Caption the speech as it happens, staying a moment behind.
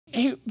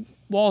it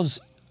was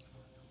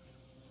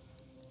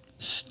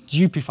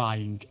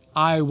stupefying.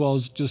 I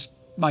was just,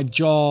 my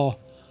jaw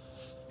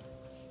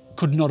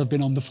could not have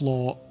been on the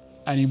floor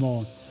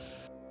anymore.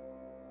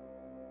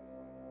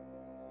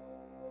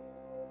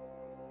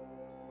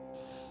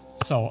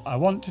 So I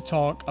want to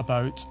talk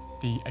about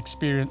the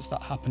experience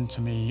that happened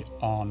to me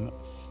on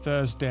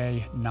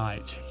Thursday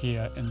night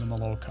here in the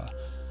Maloka,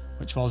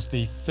 which was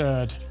the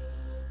third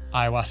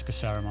ayahuasca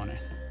ceremony.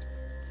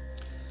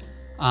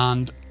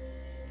 And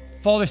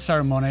for this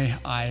ceremony,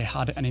 I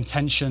had an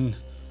intention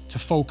to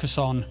focus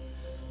on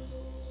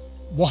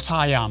what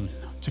I am,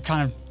 to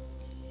kind of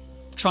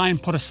try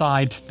and put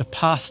aside the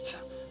past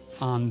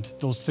and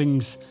those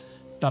things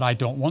that I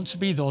don't want to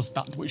be,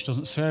 that which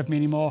doesn't serve me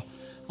anymore,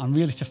 and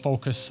really to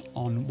focus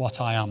on what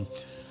I am.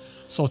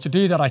 So to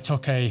do that, I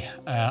took a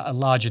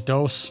larger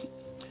dose,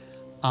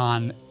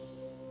 and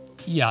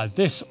yeah,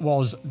 this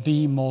was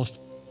the most,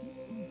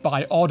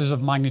 by orders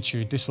of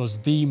magnitude, this was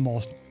the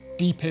most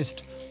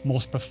deepest,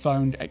 most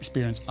profound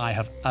experience I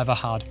have ever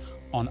had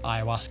on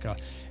ayahuasca.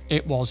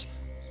 It was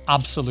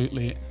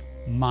absolutely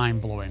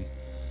mind-blowing.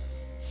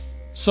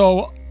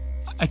 So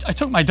I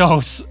took my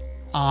dose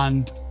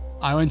and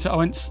I went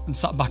and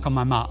sat back on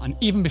my mat, and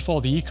even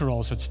before the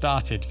Icaros had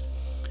started,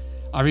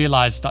 I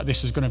realized that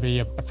this was going to be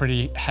a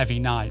pretty heavy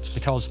night,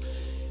 because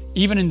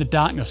even in the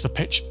darkness, the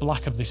pitch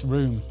black of this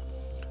room,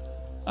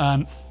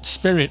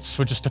 spirits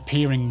were just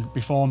appearing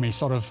before me,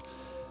 sort of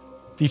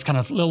these kind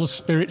of little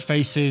spirit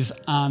faces,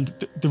 and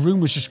the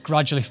room was just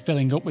gradually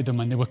filling up with them,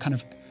 and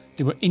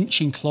they were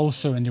inching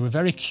closer, and they were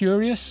very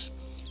curious.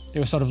 They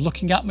were sort of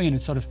looking at me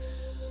and sort of,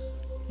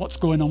 what's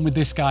going on with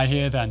this guy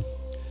here then?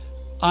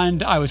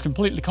 And I was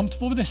completely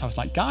comfortable with this. I was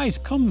like, guys,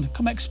 come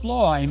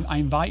explore. I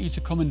invite you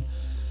to come and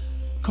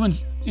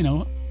you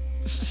know,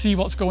 see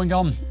what's going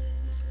on.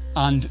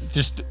 And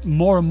just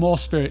more and more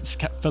spirits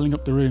kept filling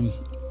up the room.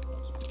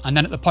 And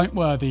then at the point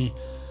where the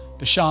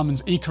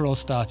shaman's Icaros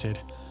started,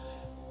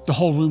 the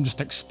whole room just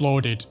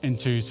exploded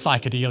into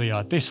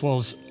psychedelia. This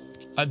was,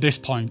 at this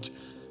point,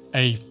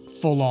 a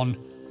full-on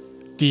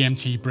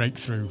DMT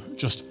breakthrough.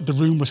 Just the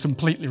room was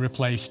completely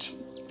replaced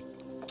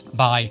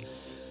by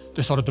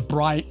the sort of the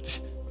bright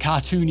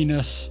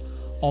cartooniness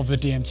of the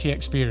DMT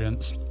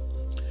experience.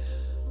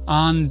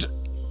 And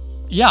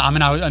yeah, I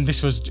mean,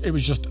 it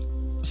was just,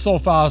 so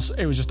far,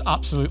 it was just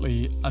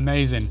absolutely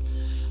amazing.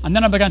 And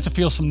then I began to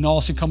feel some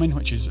nausea coming,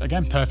 which is,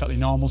 again, perfectly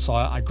normal. So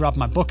I grabbed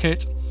my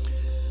bucket.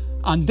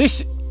 And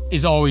this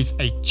is always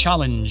a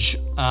challenge.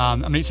 I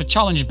mean, it's a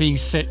challenge being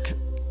sick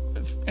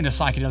in a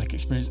psychedelic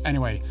experience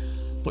anyway.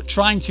 But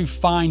trying to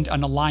find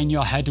and align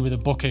your head with a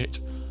bucket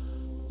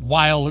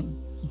while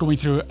going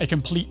through a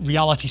complete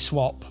reality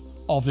swap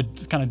of the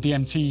kind of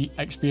DMT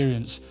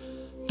experience,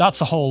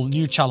 that's a whole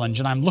new challenge.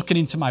 And I'm looking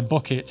into my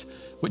bucket,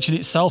 which in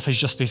itself is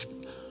just this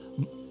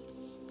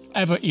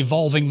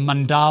ever-evolving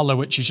mandala,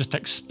 which is just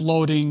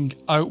exploding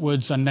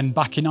outwards and then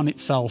back in on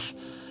itself.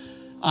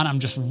 And I'm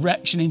just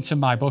retching into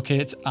my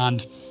bucket,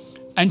 and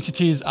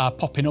entities are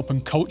popping up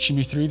and coaching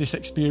me through this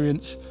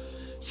experience,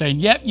 saying,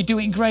 yep, you're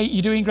doing great,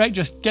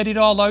 just get it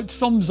all out,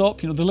 thumbs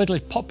up. You know, they're literally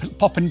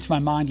popping into my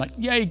mind like,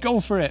 yay, go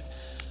for it.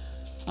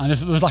 And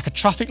there was like a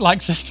traffic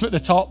light system at the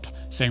top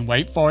saying,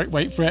 wait for it,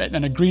 and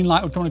then a green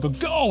light would come and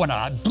go, and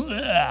I'm like,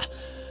 bleh.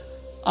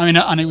 I mean,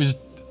 and it was,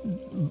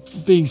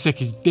 being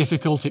sick is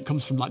difficult. It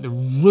comes from like the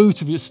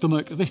root of your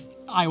stomach. This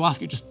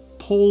ayahuasca just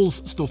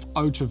pulls stuff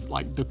out of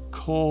like the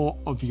core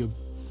of your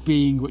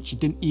being, which you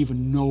didn't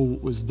even know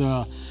was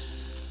there.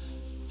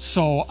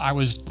 So I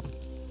was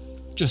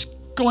just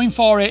going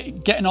for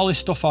it, getting all this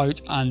stuff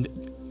out, and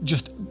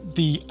just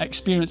the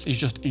experience is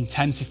just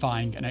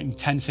intensifying and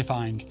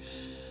intensifying.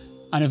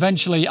 And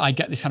eventually I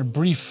get this kind of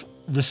brief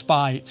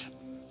respite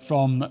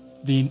from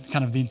the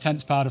kind of the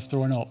intense part of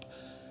throwing up,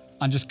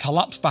 and just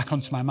collapse back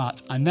onto my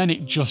mat. And then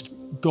it just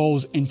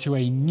goes into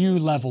a new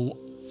level,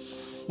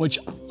 which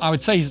I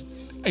would say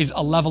is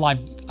a level I'm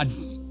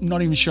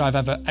not even sure I've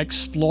ever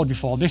explored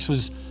before. This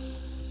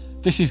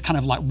is kind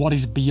of like what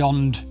is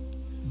beyond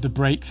the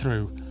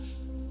breakthrough.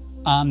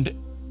 And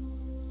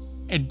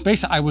it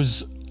basically, I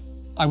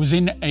was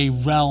in a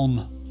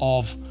realm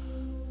of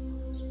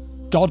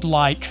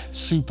godlike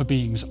super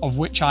beings, of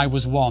which I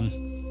was one.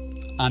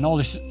 And all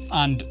this,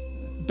 and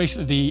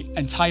basically the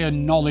entire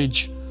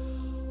knowledge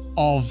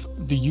of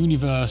the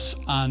universe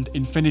and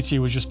infinity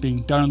was just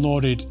being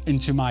downloaded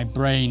into my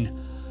brain,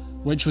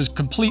 which was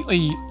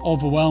completely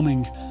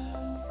overwhelming.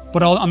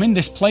 But I'm in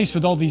this place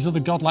with all these other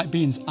godlike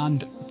beings,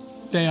 and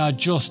they are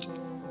just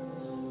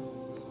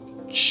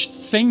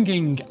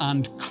singing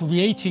and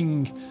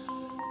creating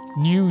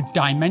new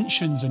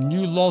dimensions and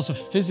new laws of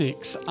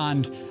physics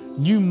and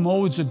new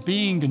modes of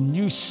being and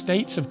new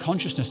states of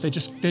consciousness.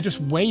 They're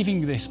just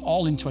waving this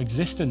all into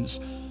existence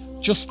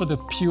just for the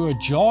pure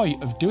joy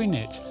of doing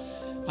it.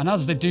 And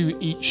as they do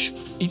each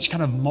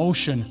kind of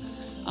motion,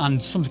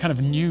 and some kind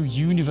of new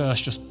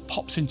universe just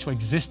pops into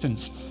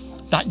existence,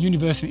 that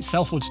universe in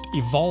itself will just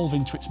evolve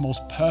into its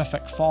most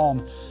perfect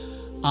form,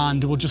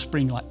 and will just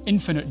bring like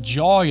infinite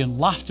joy and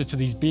laughter to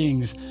these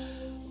beings.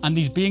 And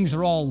these beings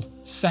are all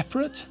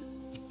separate,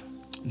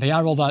 They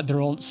are all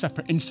their own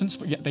separate instance,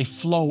 but yet they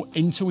flow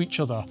into each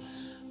other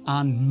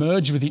and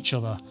merge with each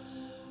other.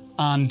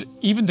 And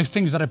even the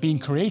things that are being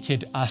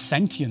created are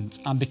sentient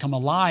and become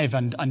alive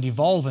and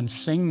evolve and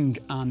sing,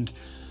 and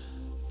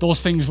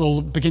those things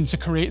will begin to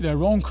create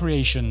their own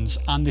creations.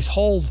 And it's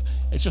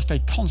just a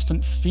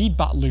constant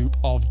feedback loop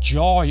of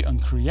joy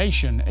and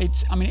creation.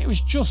 It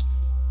was just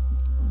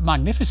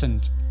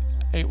magnificent.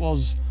 It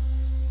was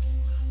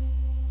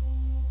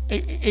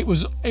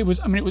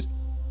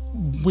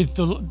with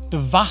the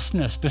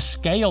vastness, the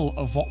scale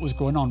of what was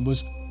going on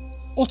was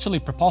utterly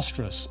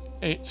preposterous.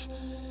 It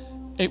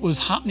was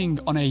happening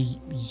on a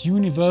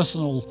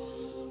universal,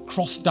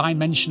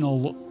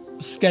 cross-dimensional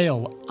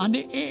scale, and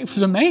it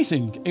was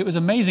amazing. It was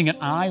amazing, and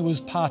I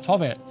was part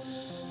of it.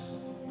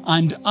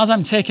 And as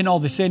I'm taking all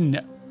this in,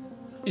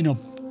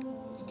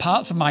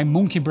 parts of my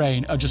monkey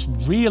brain are just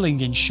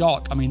reeling in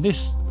shock. I mean,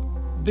 this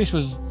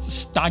was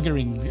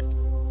staggering.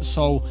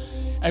 So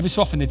every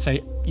so often they'd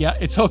say, "Yeah,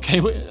 it's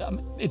okay.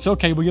 It's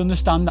okay. We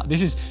understand that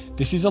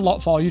this is a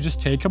lot for you. Just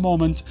take a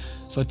moment."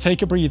 So I'd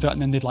take a breather, and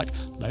then they'd like,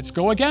 "Let's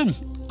go again,"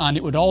 and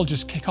it would all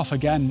just kick off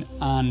again.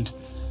 And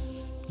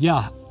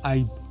yeah,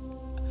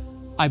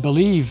 I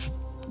believe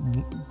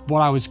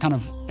what I was kind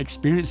of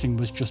experiencing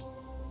was just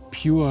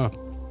pure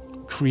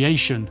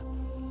creation.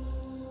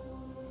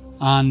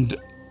 And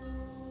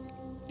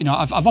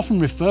I've often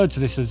referred to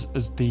this as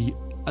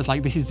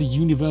this is the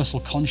universal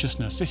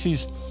consciousness. This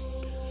is,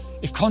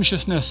 if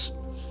consciousness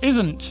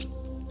isn't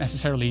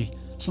necessarily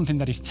something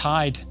that is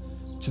tied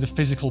to the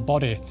physical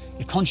body,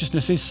 if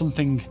consciousness is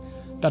something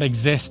that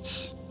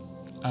exists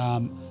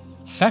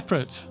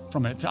separate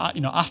from it,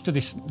 after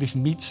this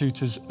meat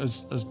suit as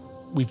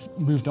we've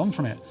moved on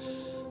from it,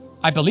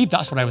 I believe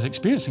that's what I was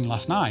experiencing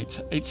last night.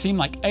 It seemed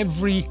like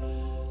every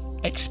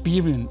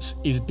experience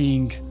is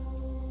being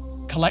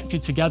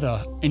collected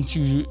together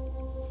into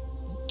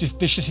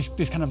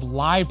this kind of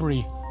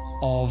library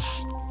of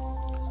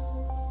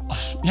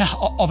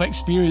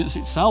experience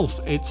itself.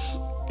 It's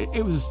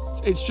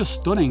just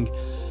stunning.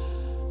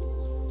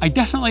 I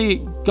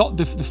definitely got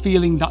the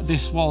feeling that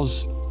this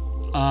was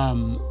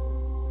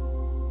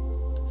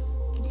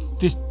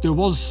there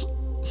was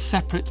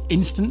separate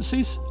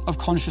instances of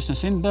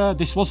consciousness in there.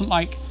 This wasn't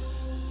like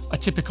a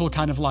typical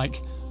kind of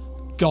like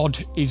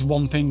God is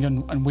one thing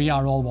and we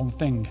are all one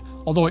thing.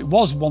 Although it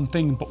was one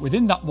thing, but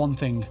within that one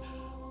thing,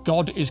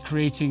 God is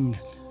creating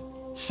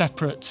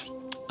separate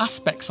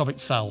aspects of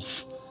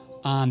itself.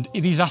 And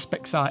these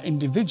aspects are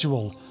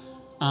individual,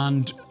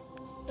 and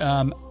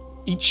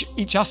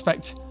each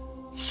aspect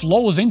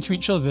flows into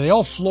each other. They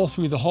all flow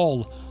through the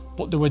whole,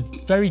 but there were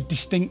very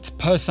distinct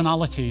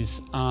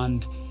personalities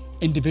and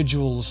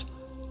individuals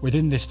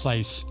within this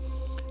place.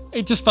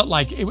 It just felt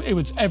like it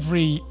was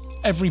every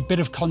bit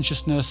of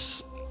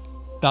consciousness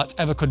that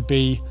ever could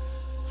be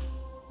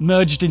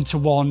merged into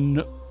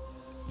one,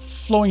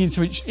 flowing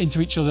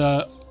into each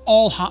other,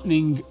 all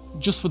happening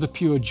just for the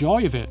pure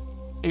joy of it.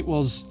 It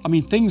was,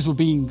 things were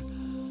being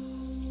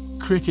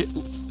created,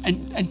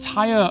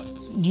 entire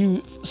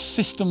new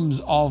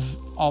systems of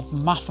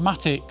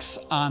mathematics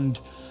and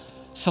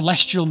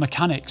celestial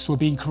mechanics were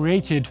being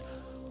created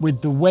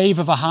with the wave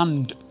of a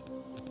hand,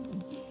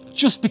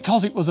 just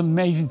because it was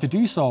amazing to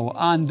do so.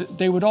 And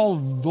they would all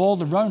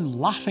roll around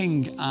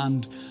laughing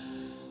and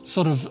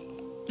sort of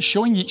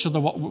showing each other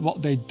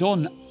what they'd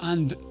done.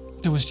 And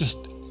there was just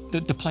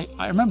the play.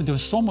 I remember there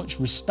was so much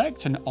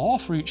respect and awe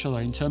for each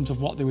other in terms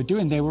of what they were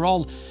doing.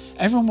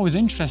 Everyone was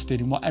interested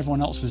in what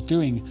everyone else was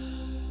doing.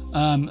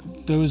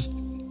 There was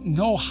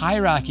no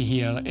hierarchy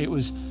here.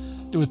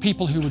 There were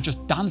people who were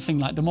just dancing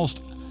like the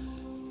most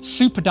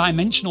super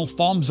dimensional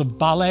forms of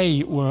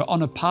ballet were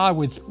on a par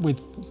with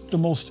the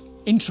most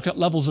intricate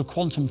levels of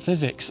quantum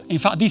physics. In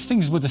fact, these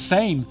things were the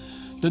same.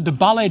 The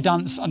ballet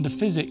dance and the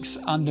physics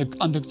and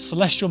the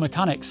celestial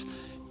mechanics,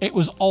 it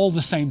was all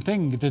the same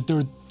thing.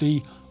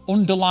 The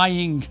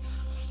underlying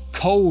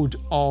code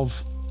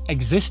of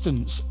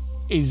existence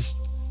is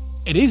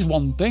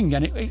one thing,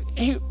 and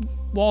it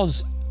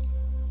was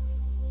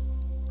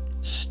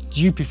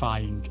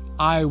stupefying.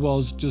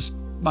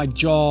 My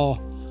jaw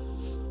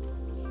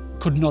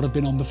could not have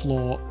been on the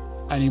floor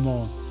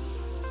anymore.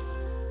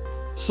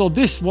 So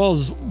this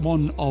was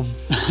one of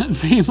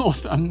the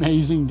most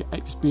amazing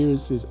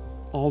experiences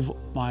of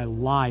my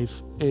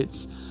life.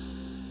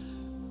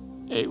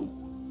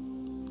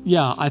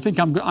 I think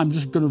I'm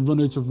just going to run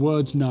out of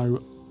words now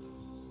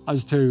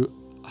as to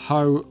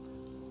how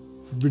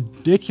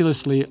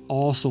ridiculously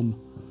awesome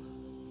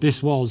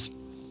this was.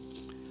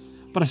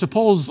 But I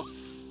suppose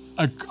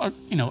a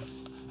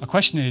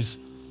question is,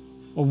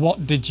 well,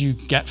 what did you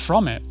get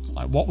from it?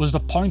 Like, what was the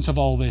point of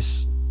all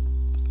this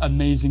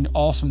amazing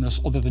awesomeness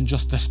other than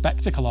just the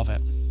spectacle of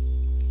it?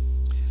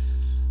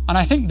 And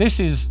I think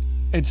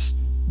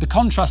the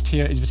contrast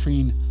here is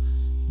between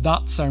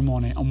that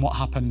ceremony and what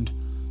happened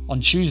on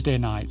Tuesday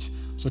night.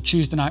 So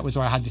Tuesday night was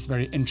where I had this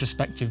very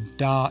introspective,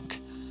 dark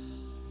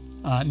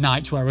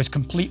night where I was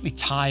completely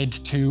tied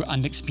to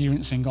and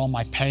experiencing all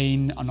my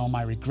pain and all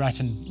my regret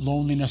and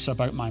loneliness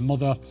about my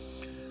mother.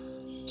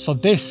 So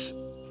this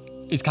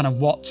is kind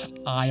of what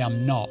I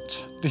am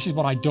not. This is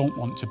what I don't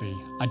want to be.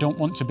 I don't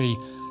want to be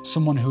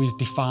someone who is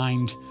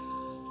defined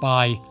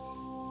by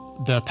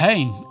their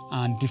pain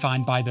and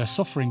defined by their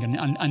suffering,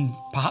 and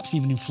perhaps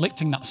even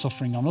inflicting that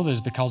suffering on others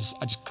because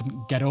I just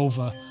couldn't get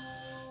over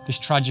this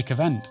tragic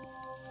event.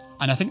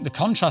 And I think the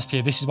contrast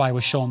here, this is why I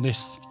was shown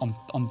this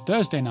on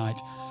Thursday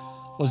night,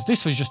 was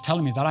this was just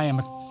telling me that I am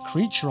a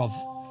creature of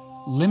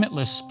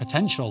limitless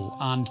potential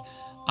and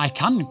I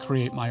can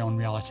create my own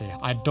reality.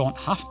 I don't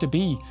have to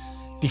be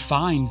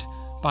defined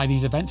by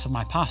these events of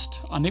my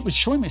past. And it was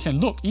showing me, saying,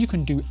 look, you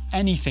can do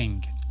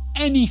anything.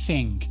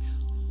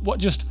 What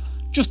just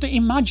to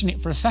imagine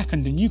it for a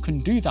second and you can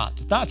do that.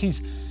 That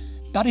is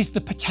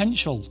the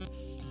potential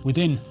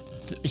within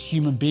a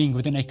human being,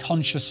 within a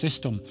conscious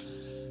system.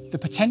 The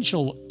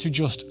potential to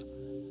just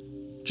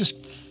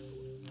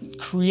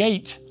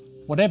create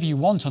whatever you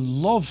want and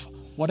love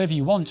whatever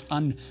you want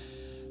and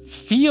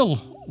feel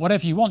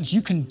whatever you want.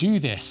 You can do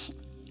this.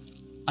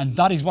 And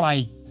that is what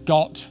I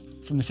got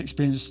from this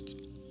experience,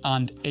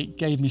 and it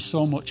gave me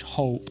so much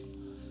hope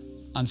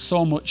and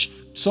so much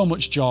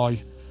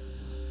joy.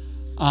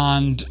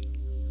 And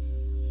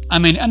I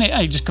mean, and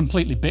it just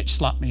completely bitch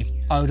slapped me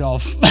out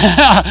of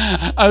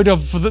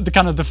the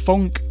kind of the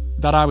funk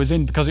that I was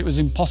in, because it was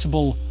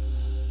impossible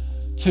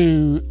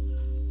to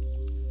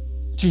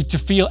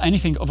feel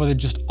anything other than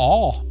just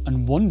awe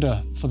and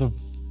wonder for the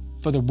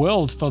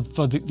world, for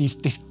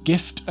this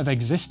gift of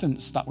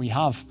existence that we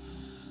have.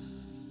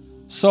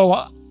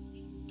 So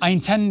I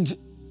intend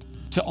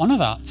to honor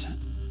that.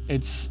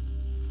 It's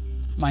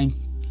my,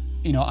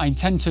 I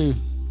intend to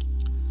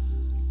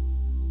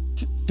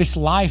this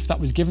life that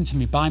was given to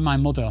me by my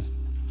mother,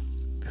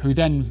 who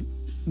then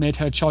made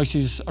her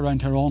choices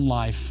around her own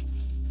life.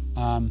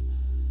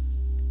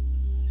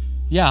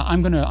 Yeah,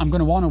 I'm gonna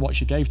honor what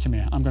she gave to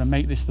me. I'm gonna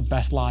make this the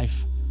best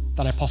life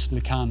that I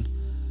possibly can.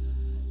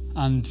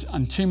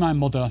 And to my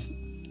mother,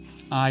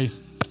 I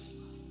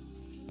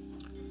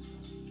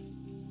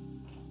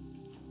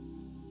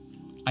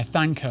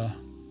thank her.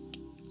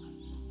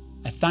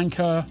 I thank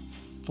her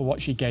for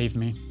what she gave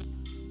me,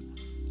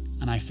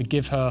 and I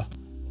forgive her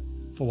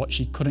for what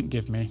she couldn't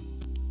give me.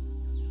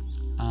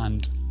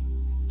 And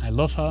I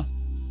love her,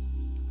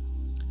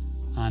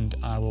 and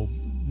I will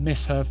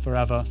miss her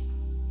forever,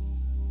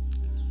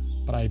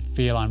 but I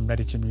feel I'm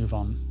ready to move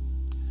on.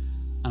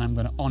 And I'm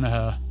going to honor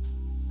her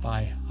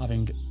by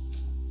having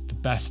the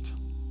best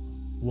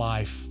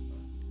life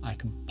I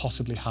can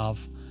possibly have.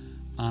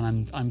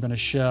 And I'm going to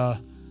share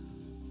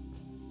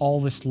all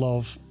this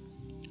love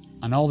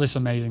and all this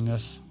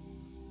amazingness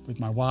with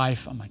my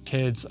wife and my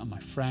kids and my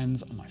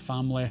friends and my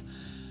family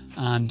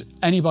and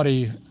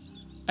anybody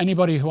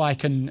who I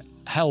can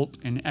help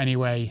in any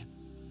way.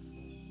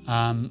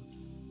 I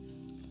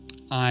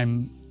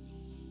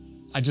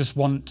just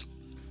want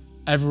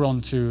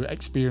everyone to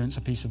experience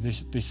a piece of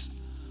this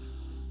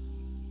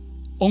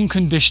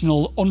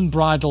unconditional,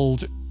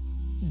 unbridled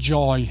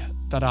joy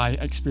that I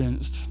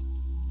experienced.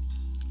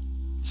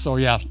 So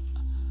yeah,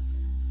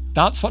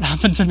 that's what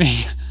happened to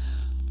me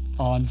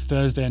on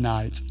Thursday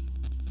night.